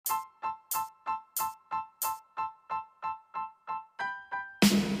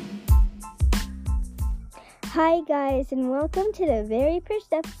Hi guys, and welcome to the very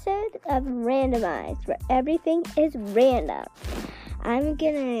first episode of Randomized, where everything is random. I'm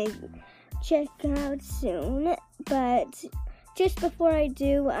gonna check out soon, but just before I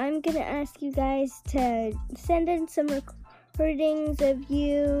do, I'm gonna ask you guys to send in some recordings of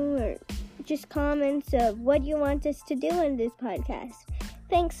you or just comments of what you want us to do in this podcast.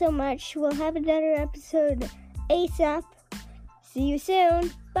 Thanks so much. We'll have another episode ASAP. See you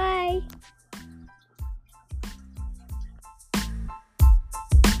soon. Bye.